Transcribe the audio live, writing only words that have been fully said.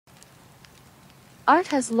Art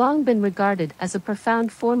has long been regarded as a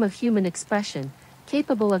profound form of human expression,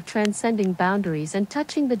 capable of transcending boundaries and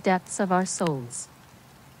touching the depths of our souls.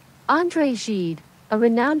 André Gide, a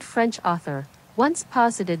renowned French author, once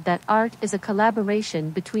posited that art is a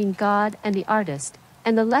collaboration between God and the artist,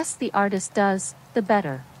 and the less the artist does, the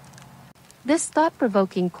better. This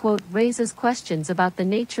thought-provoking quote raises questions about the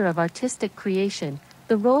nature of artistic creation,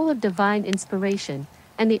 the role of divine inspiration,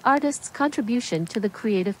 and the artist's contribution to the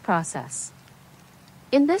creative process.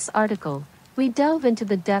 In this article, we delve into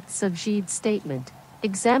the depths of Gide's statement,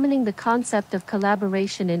 examining the concept of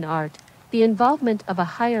collaboration in art, the involvement of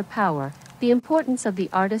a higher power, the importance of the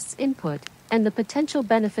artist's input, and the potential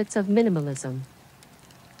benefits of minimalism.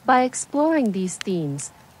 By exploring these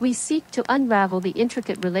themes, we seek to unravel the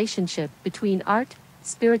intricate relationship between art,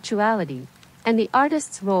 spirituality, and the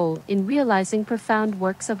artist's role in realizing profound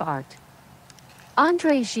works of art.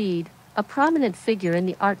 André Gide, a prominent figure in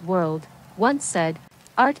the art world, once said,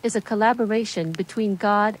 "Art is a collaboration between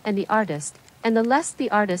God and the artist, and the less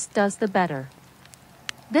the artist does, the better."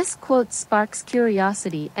 This quote sparks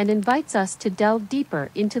curiosity and invites us to delve deeper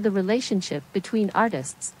into the relationship between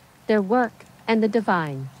artists, their work, and the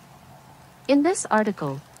divine. In this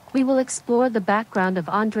article, we will explore the background of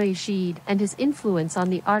André Gide and his influence on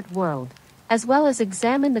the art world, as well as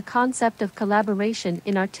examine the concept of collaboration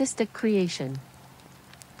in artistic creation.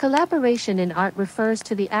 Collaboration in art refers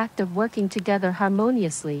to the act of working together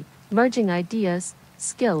harmoniously, merging ideas,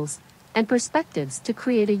 skills, and perspectives to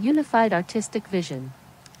create a unified artistic vision.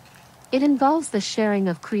 It involves the sharing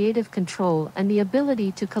of creative control and the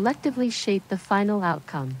ability to collectively shape the final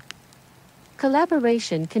outcome.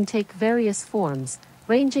 Collaboration can take various forms,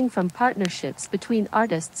 ranging from partnerships between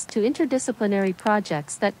artists to interdisciplinary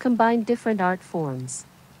projects that combine different art forms.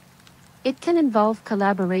 It can involve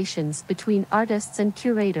collaborations between artists and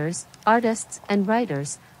curators, artists and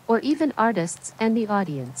writers, or even artists and the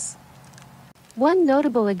audience. One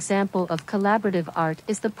notable example of collaborative art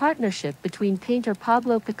is the partnership between painter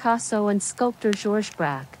Pablo Picasso and sculptor Georges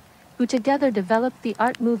Braque, who together developed the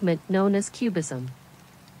art movement known as Cubism.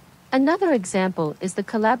 Another example is the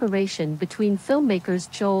collaboration between filmmakers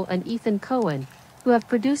Joel and Ethan Coen, who have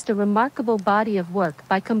produced a remarkable body of work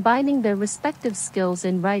by combining their respective skills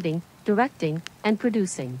in writing, directing, and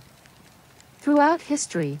producing. Throughout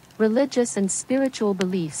history, religious and spiritual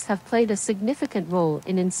beliefs have played a significant role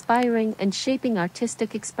in inspiring and shaping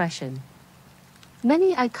artistic expression.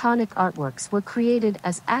 Many iconic artworks were created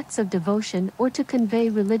as acts of devotion or to convey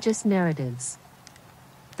religious narratives.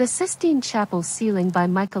 The Sistine Chapel ceiling by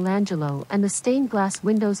Michelangelo and the stained glass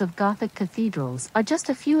windows of Gothic cathedrals are just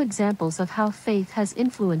a few examples of how faith has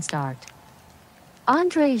influenced art.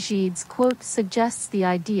 André Gide's quote suggests the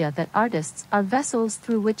idea that artists are vessels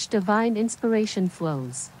through which divine inspiration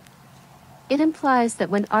flows. It implies that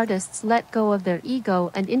when artists let go of their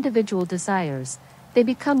ego and individual desires, they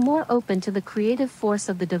become more open to the creative force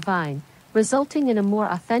of the divine, resulting in a more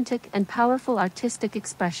authentic and powerful artistic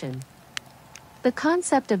expression. The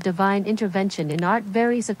concept of divine intervention in art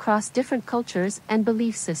varies across different cultures and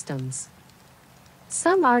belief systems.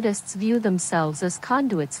 Some artists view themselves as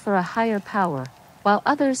conduits for a higher power, while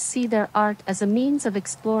others see their art as a means of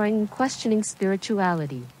exploring and questioning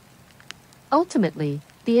spirituality. Ultimately,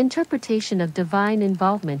 the interpretation of divine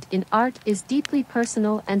involvement in art is deeply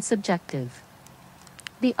personal and subjective.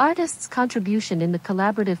 The artist's contribution in the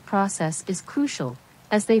collaborative process is crucial,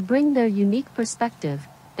 as they bring their unique perspective,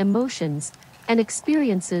 emotions, and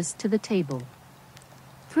experiences to the table.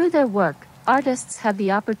 Through their work, artists have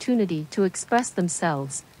the opportunity to express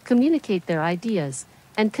themselves, communicate their ideas,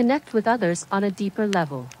 and connect with others on a deeper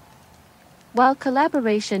level. While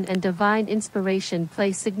collaboration and divine inspiration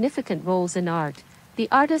play significant roles in art, the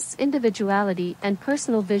artist's individuality and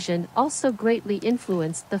personal vision also greatly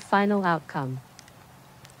influence the final outcome.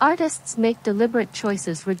 Artists make deliberate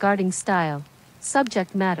choices regarding style,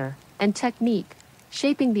 subject matter, and technique,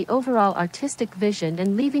 shaping the overall artistic vision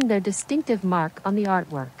and leaving their distinctive mark on the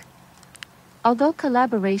artwork. Although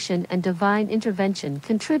collaboration and divine intervention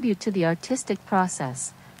contribute to the artistic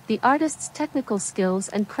process, the artist's technical skills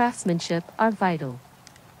and craftsmanship are vital.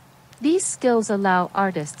 These skills allow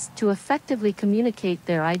artists to effectively communicate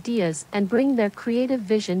their ideas and bring their creative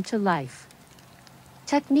vision to life.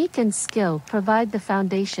 Technique and skill provide the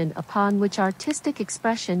foundation upon which artistic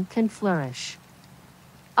expression can flourish.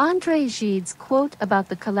 André Gide's quote about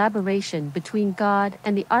the collaboration between God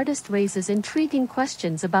and the artist raises intriguing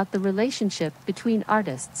questions about the relationship between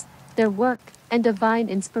artists, their work, and divine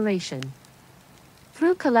inspiration.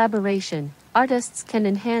 Through collaboration, artists can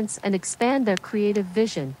enhance and expand their creative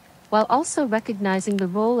vision, while also recognizing the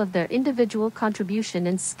role of their individual contribution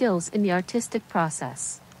and skills in the artistic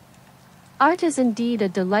process. Art is indeed a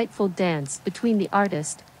delightful dance between the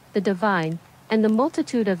artist, the divine, and the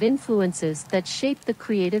multitude of influences that shape the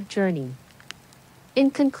creative journey. In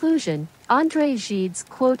conclusion, André Gide's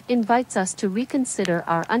quote invites us to reconsider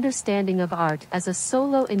our understanding of art as a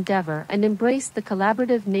solo endeavor and embrace the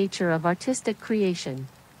collaborative nature of artistic creation.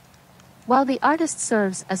 While the artist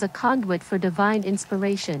serves as a conduit for divine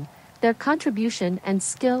inspiration, their contribution and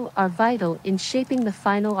skill are vital in shaping the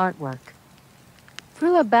final artwork.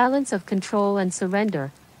 Through a balance of control and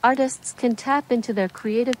surrender, artists can tap into their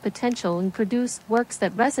creative potential and produce works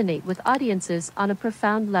that resonate with audiences on a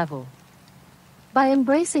profound level. By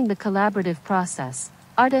embracing the collaborative process,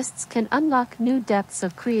 artists can unlock new depths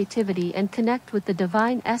of creativity and connect with the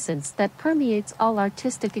divine essence that permeates all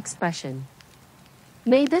artistic expression.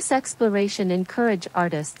 May this exploration encourage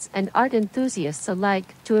artists and art enthusiasts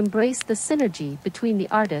alike to embrace the synergy between the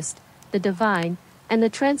artist, the divine, and the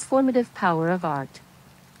transformative power of art.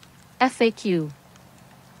 FAQ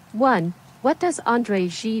 1. What does André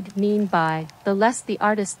Gide mean by, "The less the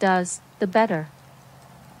artist does, the better"?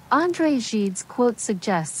 André Gide's quote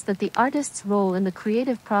suggests that the artist's role in the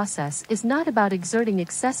creative process is not about exerting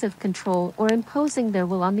excessive control or imposing their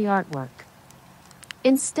will on the artwork.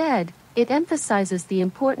 Instead, it emphasizes the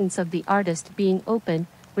importance of the artist being open,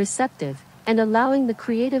 receptive, and allowing the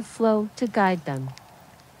creative flow to guide them.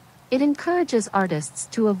 It encourages artists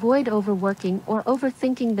to avoid overworking or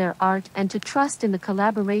overthinking their art and to trust in the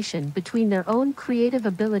collaboration between their own creative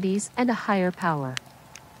abilities and a higher power.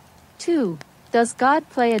 2. Does God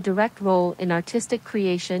play a direct role in artistic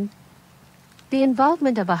creation? The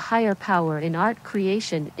involvement of a higher power in art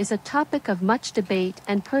creation is a topic of much debate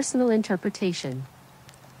and personal interpretation.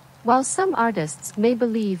 While some artists may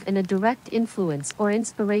believe in a direct influence or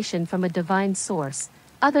inspiration from a divine source,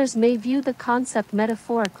 others may view the concept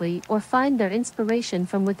metaphorically or find their inspiration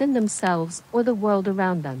from within themselves or the world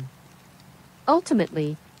around them.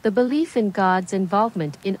 Ultimately, the belief in God's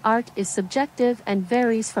involvement in art is subjective and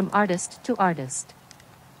varies from artist to artist.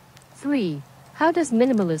 3. How does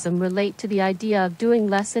minimalism relate to the idea of doing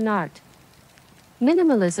less in art?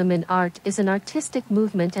 Minimalism in art is an artistic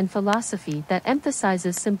movement and philosophy that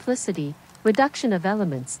emphasizes simplicity, reduction of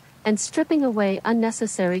elements, and stripping away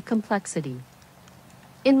unnecessary complexity.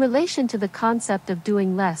 In relation to the concept of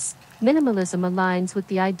doing less, minimalism aligns with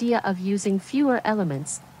the idea of using fewer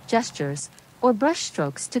elements, gestures, or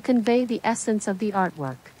brushstrokes to convey the essence of the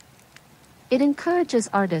artwork. It encourages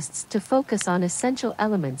artists to focus on essential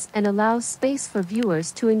elements and allows space for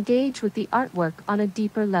viewers to engage with the artwork on a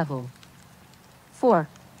deeper level. 4.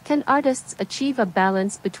 Can artists achieve a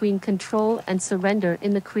balance between control and surrender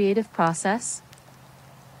in the creative process?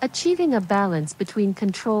 Achieving a balance between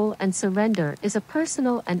control and surrender is a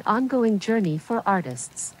personal and ongoing journey for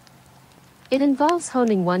artists. It involves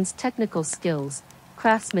honing one's technical skills,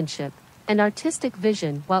 craftsmanship, and artistic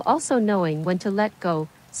vision while also knowing when to let go,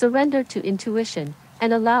 surrender to intuition,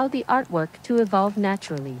 and allow the artwork to evolve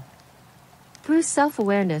naturally. Through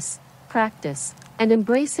self-awareness, practice, and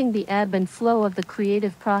embracing the ebb and flow of the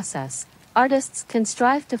creative process, artists can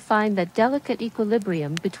strive to find that delicate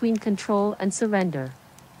equilibrium between control and surrender.